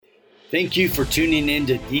Thank you for tuning in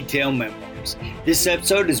to Detail Memoirs. This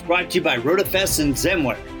episode is brought to you by RotaFest and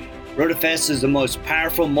Zenware. RotaFest is the most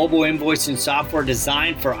powerful mobile invoicing software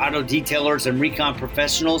designed for auto detailers and recon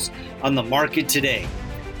professionals on the market today.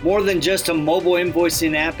 More than just a mobile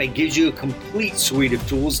invoicing app, it gives you a complete suite of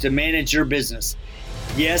tools to manage your business.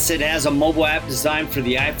 Yes, it has a mobile app designed for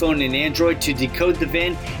the iPhone and Android to decode the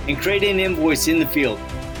VIN and create an invoice in the field.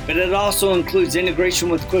 But it also includes integration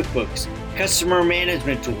with QuickBooks, customer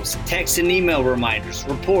management tools, text and email reminders,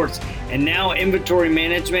 reports, and now inventory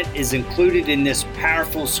management is included in this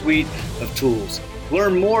powerful suite of tools.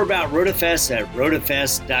 Learn more about RotaFest at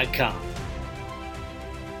rotafest.com.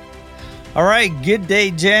 All right, good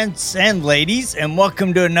day, gents and ladies, and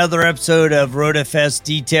welcome to another episode of RotaFest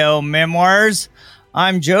Detail Memoirs.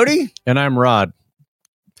 I'm Jody. And I'm Rod.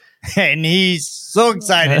 And he's so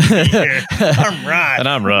excited to be here. I'm Rod. And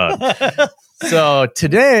I'm Rod. So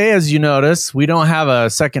today, as you notice, we don't have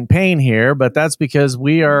a second pane here, but that's because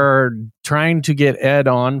we are trying to get Ed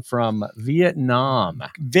on from Vietnam.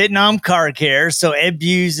 Vietnam Car Care. So Ed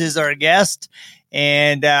Buse is our guest.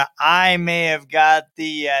 And I may have got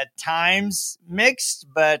the times mixed,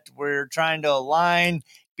 but we're trying to align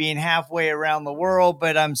being halfway around the world.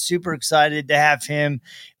 But I'm super excited to have him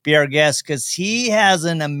be our guest because he has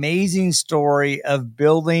an amazing story of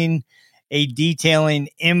building a detailing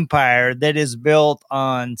empire that is built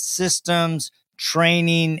on systems,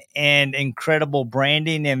 training, and incredible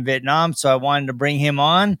branding in Vietnam. So I wanted to bring him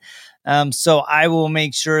on. So I will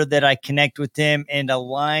make sure that I connect with him and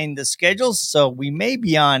align the schedules. So we may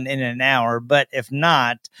be on in an hour, but if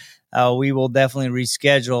not, we will definitely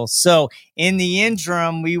reschedule. So in the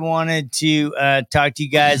interim, we wanted to talk to you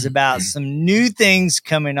guys about some new things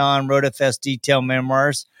coming on RotaFest Detail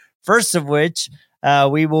Memoirs. First of which,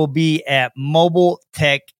 we will be at Mobile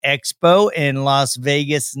Tech Expo in Las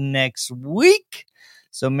Vegas next week.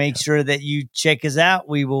 So make sure that you check us out.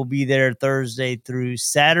 We will be there Thursday through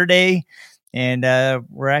Saturday. And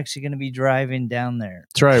we're actually going to be driving down there.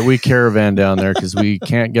 That's right. We caravan down there because we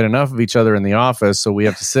can't get enough of each other in the office. So we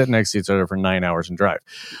have to sit next to each other for 9 hours and drive.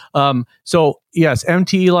 So yes,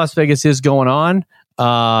 MTE Las Vegas is going on.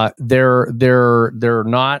 They're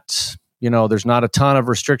not, there's not a ton of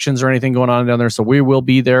restrictions or anything going on down there. So we will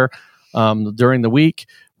be there during the week.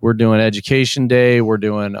 We're doing Education Day. We're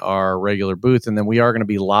doing our regular booth, and then we are going to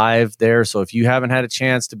be live there. So if you haven't had a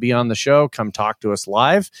chance to be on the show, come talk to us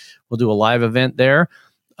live. We'll do a live event there.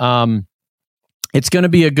 It's going to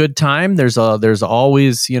be a good time. There's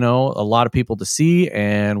always, a lot of people to see,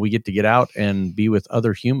 and we get to get out and be with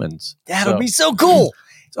other humans. That'll be so cool.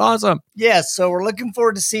 It's awesome. Yes, so we're looking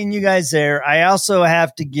forward to seeing you guys there. I also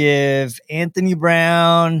have to give Anthony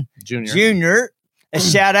Brown Jr. a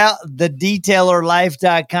shout out,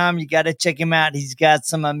 thedetailerlife.com. You got to check him out. He's got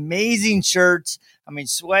some amazing shirts.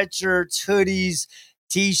 Sweatshirts, hoodies,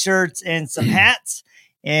 T-shirts, and some hats.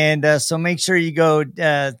 And so make sure you go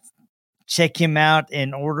check him out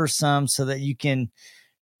and order some so that you can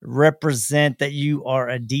represent that you are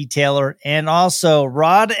a detailer. And also,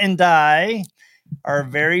 Rod and I are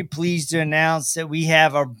very pleased to announce that we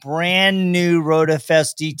have a brand new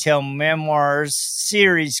RotaFest Detail Memoirs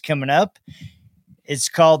series coming up. It's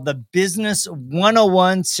called the Business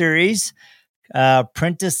 101 series.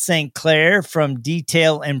 Prentice St. Clair from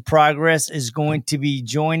Detail in Progress is going to be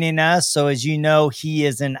joining us. So as you know, he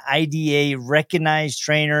is an IDA recognized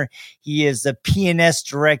trainer. He is the P&S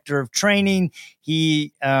director of training.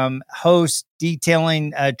 He hosts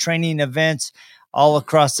detailing training events all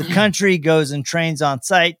across the country, goes and trains on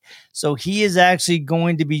site. So he is actually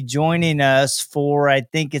going to be joining us for, I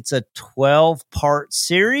think it's a 12-part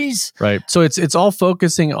series. Right. So it's all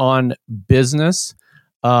focusing on business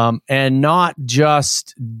and not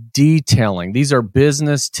just detailing. These are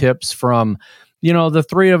business tips from, the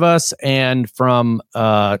three of us and from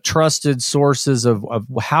trusted sources of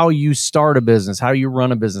how you start a business, how you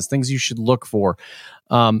run a business, things you should look for.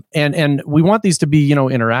 And we want these to be,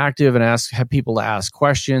 interactive and have people to ask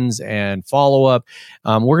questions and follow up.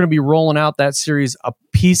 We're going to be rolling out that series a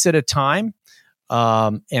piece at a time.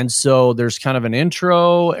 And so there's kind of an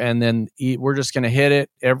intro, and then we're just going to hit it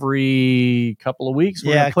every couple of weeks.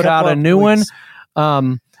 We're going to put out a new one.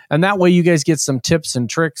 And that way you guys get some tips and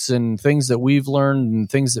tricks and things that we've learned and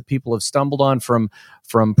things that people have stumbled on from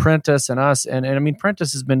Prentice and us. And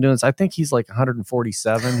Prentice has been doing this. I think he's like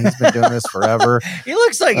 147. He's been doing this forever. He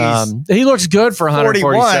looks like he looks good for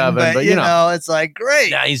 147, but it's like great.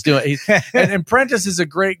 Yeah, he's doing. And Prentice is a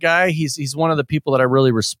great guy. He's one of the people that I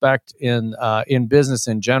really respect in business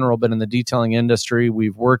in general, but in the detailing industry,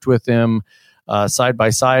 we've worked with him side by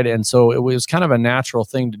side, and so it was kind of a natural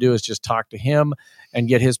thing to do is just talk to him and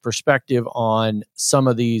get his perspective on some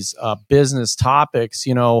of these business topics.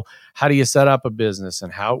 How do you set up a business,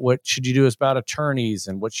 and what should you do about attorneys,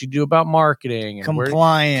 and what should you do about marketing and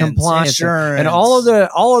compliance, insurance, and all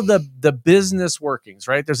of the business workings,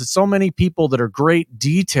 right? There's so many people that are great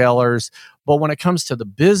detailers, but when it comes to the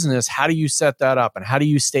business, how do you set that up, and how do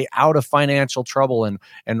you stay out of financial trouble, and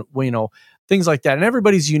things like that. And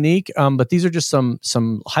everybody's unique, but these are just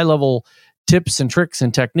some high level tips and tricks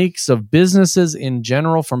and techniques of businesses in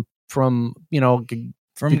general from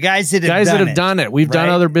guys that have done it. We've done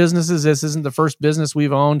other businesses. This isn't the first business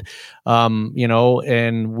we've owned,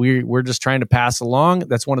 and we're just trying to pass along.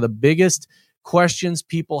 That's one of the biggest questions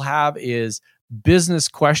people have is business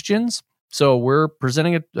questions. So we're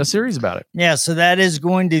presenting a series about it. Yeah, so that is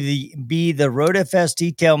going to be the RoadFS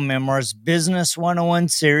Detail Memoirs Business 101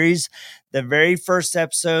 series. The very first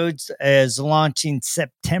episode is launching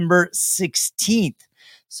September 16th.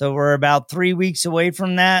 So we're about 3 weeks away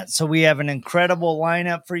from that. So we have an incredible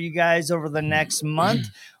lineup for you guys over the next month.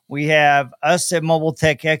 We have us at Mobile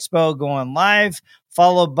Tech Expo going live,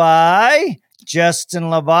 followed by Justin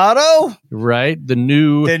Lovato, right? The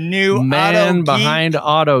new man behind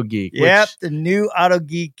Auto Geek. Yep, the new Auto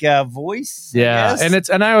Geek voice. Yeah,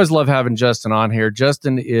 and I always love having Justin on here.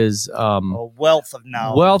 Justin is a wealth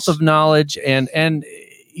of knowledge, and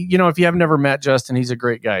if you have never met Justin, he's a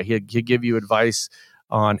great guy. He'll give you advice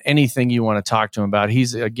on anything you want to talk to him about.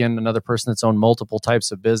 He's again another person that's owned multiple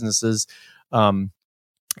types of businesses.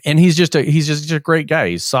 And he's just a great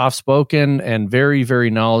guy. He's soft spoken and very, very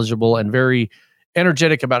knowledgeable and very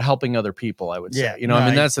energetic about helping other people. I would say,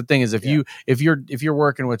 that's the thing is if you're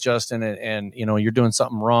working with Justin and you're doing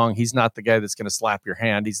something wrong, he's not the guy that's going to slap your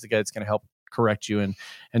hand. He's the guy that's going to help correct you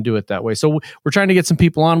and do it that way. So we're trying to get some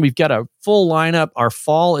people on. We've got a full lineup. Our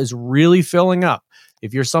fall is really filling up.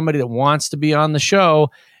 If you're somebody that wants to be on the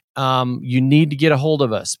show, you need to get a hold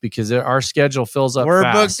of us because our schedule fills up. We're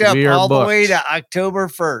fast. booked up all the way to October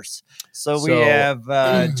 1st. So we have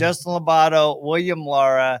Justin Lovato, William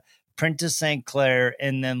Lara, Prentice St. Clair,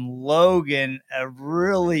 and then Logan, a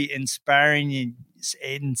really inspiring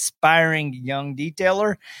young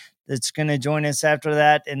detailer that's going to join us after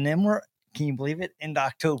that. And then can you believe it? Into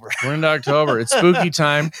October. We're into October. It's spooky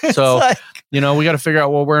time. So, we got to figure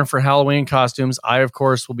out what we're wearing for Halloween costumes. I, of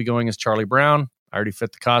course, will be going as Charlie Brown. I already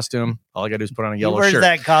fit the costume. All I got to do is put on a yellow shirt.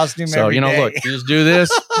 That costume every day. Look, you just do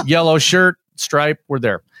this, yellow shirt, stripe, we're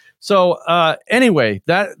there. So anyway,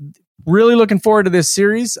 that really looking forward to this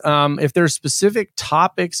series. If there's specific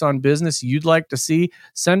topics on business you'd like to see,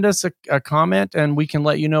 send us a comment and we can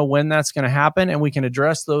let you know when that's going to happen and we can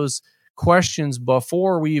address those questions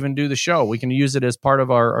before we even do the show. We can use it as part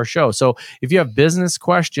of our show. So if you have business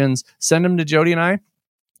questions, send them to Jody and I.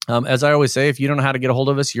 As I always say, if you don't know how to get a hold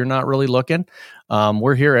of us, you're not really looking.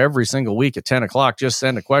 We're here every single week at 10 o'clock. Just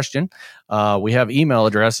send a question. We have email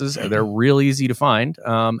addresses. They're real easy to find.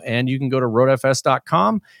 And you can go to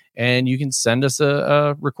roadfs.com and you can send us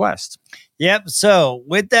a request. Yep. So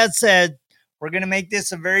with that said, we're going to make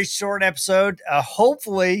this a very short episode.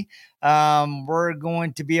 Hopefully, we're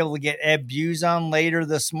going to be able to get Ed Buse on later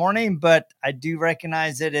this morning, but I do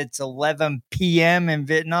recognize that it's 11 p.m. in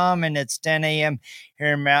Vietnam and it's 10 a.m.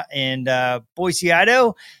 here in Boise,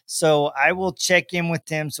 Idaho. So I will check in with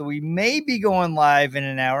him. So we may be going live in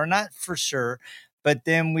an hour, not for sure, but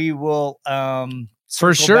then we will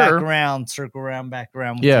circle back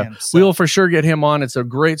around with him. So. We will for sure get him on. It's a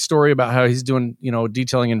great story about how he's doing,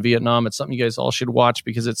 detailing in Vietnam. It's something you guys all should watch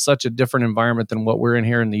because it's such a different environment than what we're in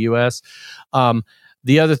here in the U.S.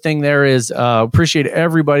 The other thing there is appreciate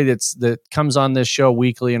everybody that comes on this show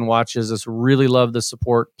weekly and watches us. Really love the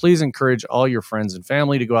support. Please encourage all your friends and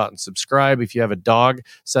family to go out and subscribe. If you have a dog,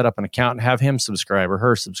 set up an account and have him subscribe or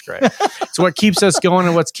her subscribe. It's what keeps us going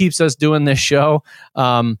and what keeps us doing this show.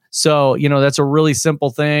 So that's a really simple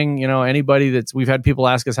thing. Anybody we've had people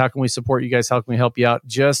ask us, how can we support you guys? How can we help you out?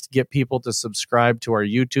 Just get people to subscribe to our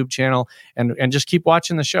YouTube channel and just keep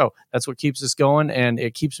watching the show. That's what keeps us going and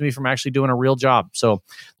it keeps me from actually doing a real job. So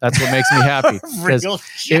that's what makes me happy. Because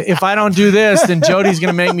if I don't do this, then Jody's going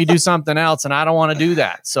to make me do something else, and I don't want to do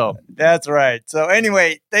that. So that's right. So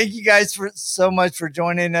anyway, thank you guys so much for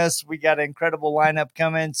joining us. We got an incredible lineup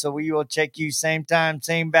coming, so we will check you same time,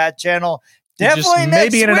 same bat channel. Definitely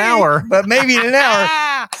maybe in an hour, but maybe in an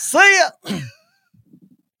hour. See ya.